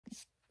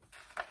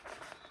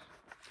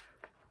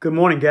Good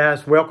morning,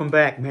 guys. Welcome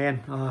back,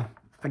 man.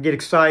 I get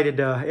excited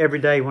every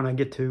day when I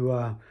get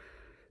to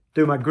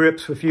do my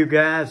grips with you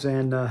guys,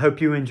 and hope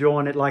you're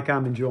enjoying it like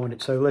I'm enjoying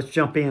it. So let's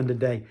jump in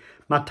today.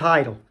 My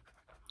title,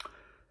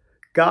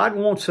 God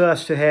wants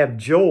us to have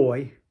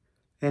joy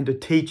and to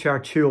teach our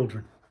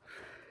children.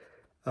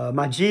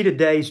 My G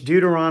today is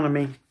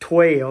Deuteronomy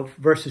 12,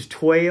 verses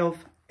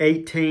 12,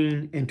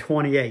 18, and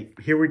 28.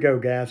 Here we go,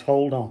 guys.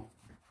 Hold on.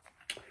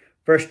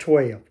 Verse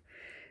 12.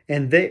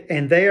 And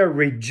there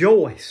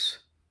rejoice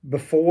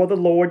before the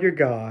Lord your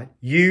God,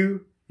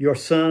 you, your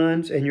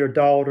sons and your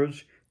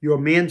daughters, your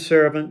men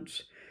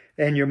servants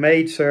and your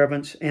maid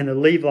servants, and the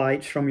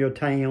Levites from your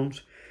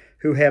towns,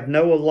 who have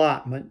no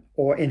allotment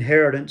or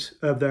inheritance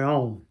of their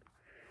own.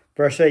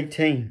 Verse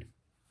 18.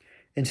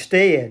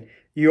 Instead,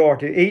 you are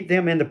to eat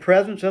them in the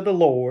presence of the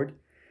Lord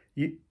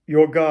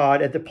your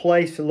God at the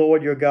place the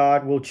Lord your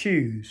God will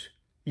choose.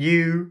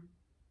 You,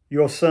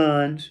 your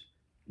sons,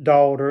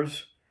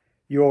 daughters,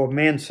 your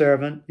men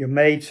servant, your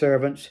maid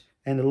servants,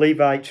 and the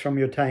Levites from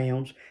your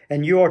towns,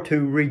 and you are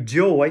to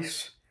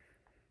rejoice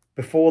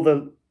before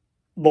the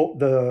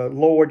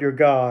Lord your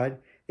God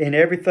in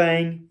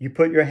everything you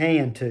put your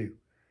hand to.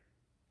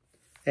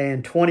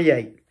 And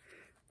 28,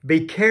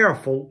 be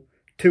careful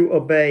to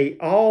obey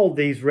all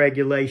these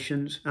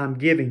regulations I'm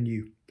giving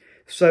you,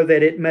 so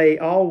that it may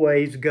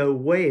always go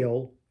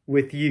well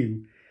with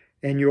you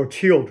and your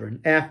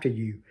children after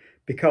you,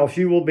 because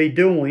you will be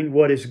doing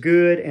what is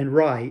good and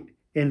right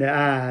in the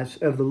eyes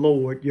of the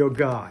Lord your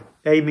God.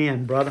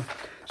 Amen, brother.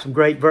 Some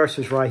great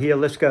verses right here.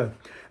 Let's go.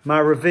 My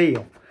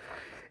reveal.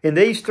 In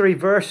these three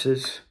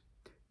verses,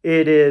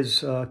 it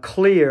is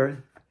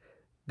clear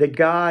that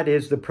God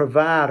is the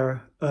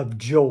provider of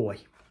joy.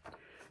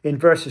 In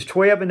verses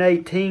 12 and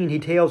 18, he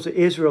tells the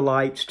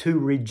Israelites to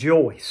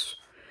rejoice.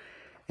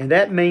 And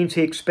that means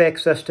he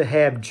expects us to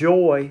have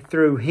joy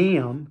through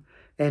him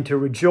and to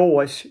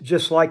rejoice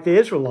just like the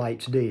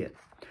Israelites did.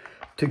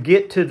 To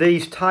get to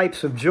these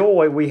types of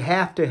joy, we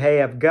have to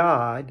have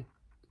God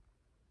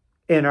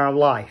in our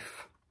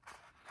life.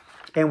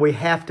 And we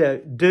have to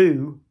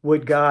do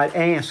what God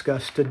asks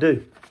us to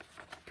do.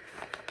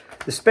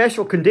 The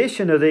special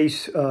condition of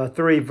these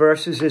three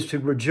verses is to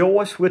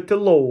rejoice with the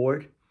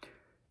Lord.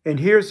 And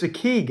here's the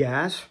key,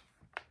 guys.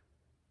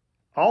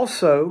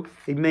 Also,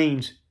 it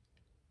means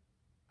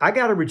I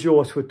got to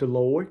rejoice with the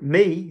Lord.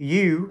 Me,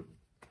 you,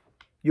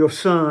 your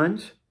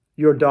sons,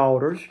 your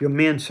daughters, your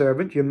men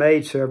servants, your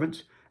maid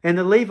servants, and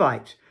the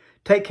Levites.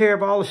 Take care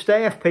of all the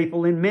staff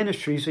people in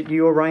ministries that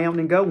you're around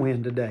and go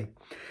in today.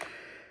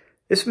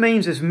 This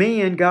means as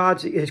men,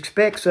 God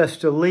expects us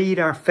to lead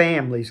our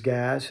families,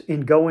 guys,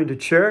 in going to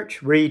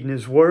church, reading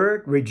His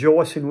Word,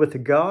 rejoicing with the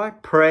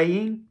God,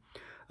 praying,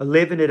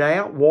 living it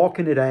out,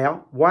 walking it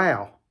out.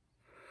 Wow.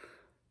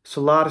 It's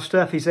a lot of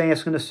stuff He's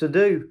asking us to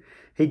do.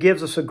 He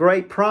gives us a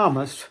great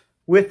promise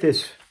with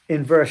this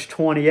in verse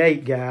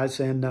 28, guys.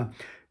 And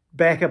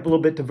back up a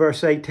little bit to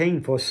verse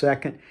 18 for a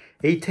second.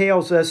 He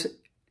tells us,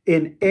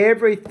 in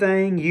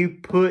everything you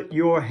put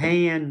your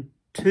hand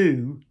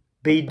to,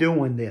 be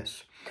doing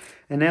this.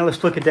 And now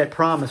let's look at that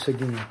promise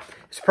again.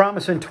 It's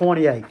promise in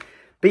 28.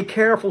 Be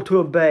careful to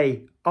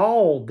obey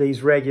all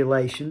these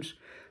regulations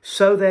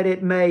so that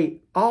it may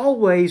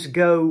always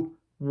go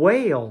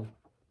well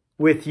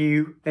with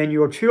you and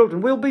your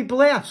children. We'll be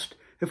blessed.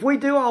 If we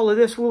do all of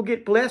this, we'll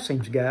get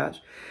blessings,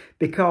 guys,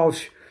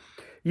 because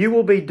you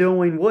will be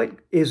doing what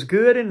is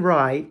good and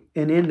right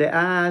and in the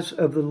eyes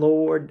of the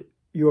Lord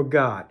your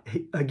God.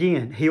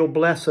 Again, He'll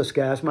bless us,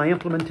 guys. My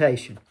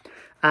implementation.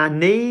 I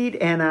need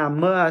and I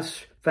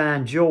must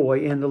find joy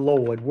in the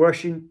Lord,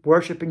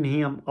 worshiping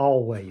Him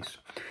always.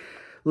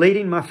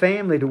 Leading my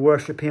family to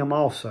worship Him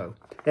also,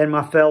 and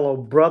my fellow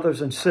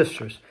brothers and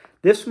sisters.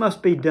 This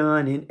must be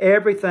done in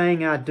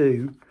everything I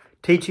do,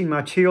 teaching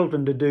my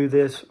children to do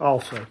this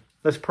also.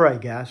 Let's pray,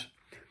 guys.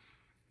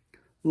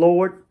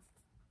 Lord,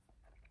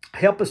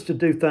 help us to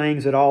do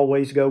things that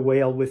always go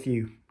well with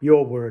you.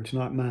 Your words,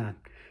 not mine.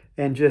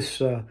 And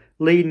just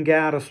lead and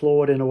guide us,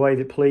 Lord, in a way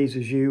that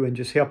pleases you. And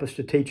just help us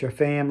to teach our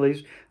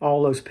families,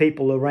 all those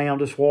people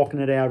around us,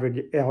 walking it out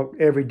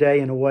every day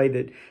in a way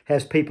that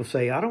has people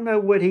say, I don't know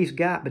what he's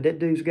got, but that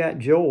dude's got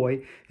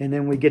joy. And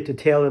then we get to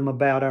tell them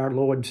about our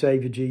Lord and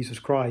Savior, Jesus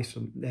Christ.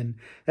 And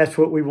that's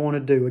what we want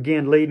to do.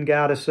 Again, lead and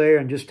guide us there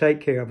and just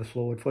take care of us,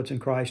 Lord. For it's in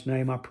Christ's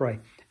name I pray.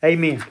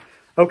 Amen.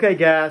 Okay,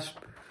 guys,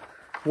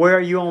 where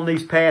are you on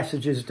these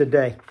passages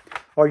today?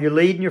 Are you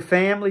leading your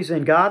families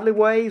in godly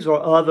ways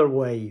or other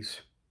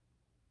ways?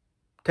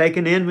 Take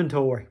an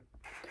inventory.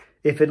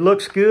 If it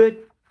looks good,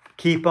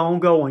 keep on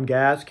going,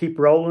 guys. Keep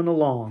rolling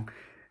along.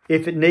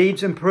 If it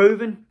needs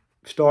improving,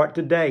 start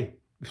today.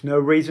 There's no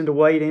reason to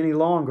wait any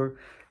longer.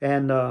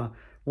 And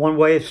one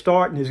way of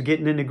starting is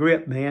getting in the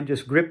grip, man.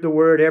 Just grip the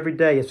Word every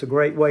day. It's a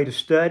great way to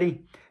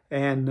study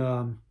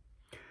and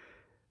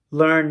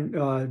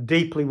learn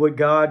deeply what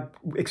God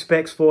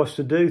expects for us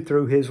to do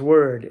through His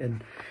Word.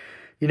 And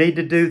you need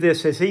to do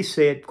this, as He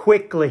said,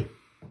 quickly.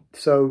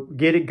 So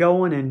get it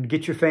going and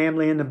get your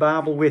family in the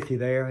Bible with you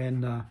there.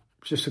 And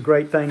it's just a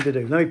great thing to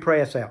do. Let me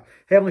pray us out.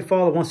 Heavenly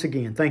Father, once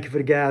again, thank you for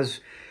the guys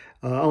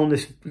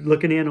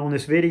looking in on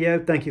this video.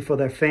 Thank you for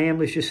their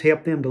families. Just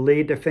help them to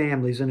lead their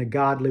families in a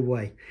godly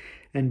way.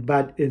 And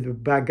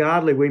by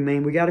godly, we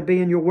mean we got to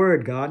be in your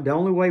word, God. The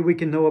only way we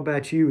can know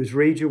about you is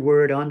read your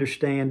word,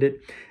 understand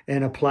it,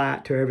 and apply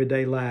it to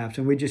everyday lives.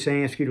 And we just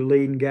ask you to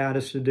lead and guide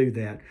us to do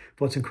that.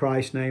 For it's in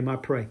Christ's name I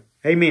pray.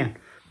 Amen.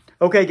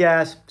 Okay,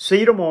 guys. See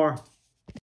you tomorrow.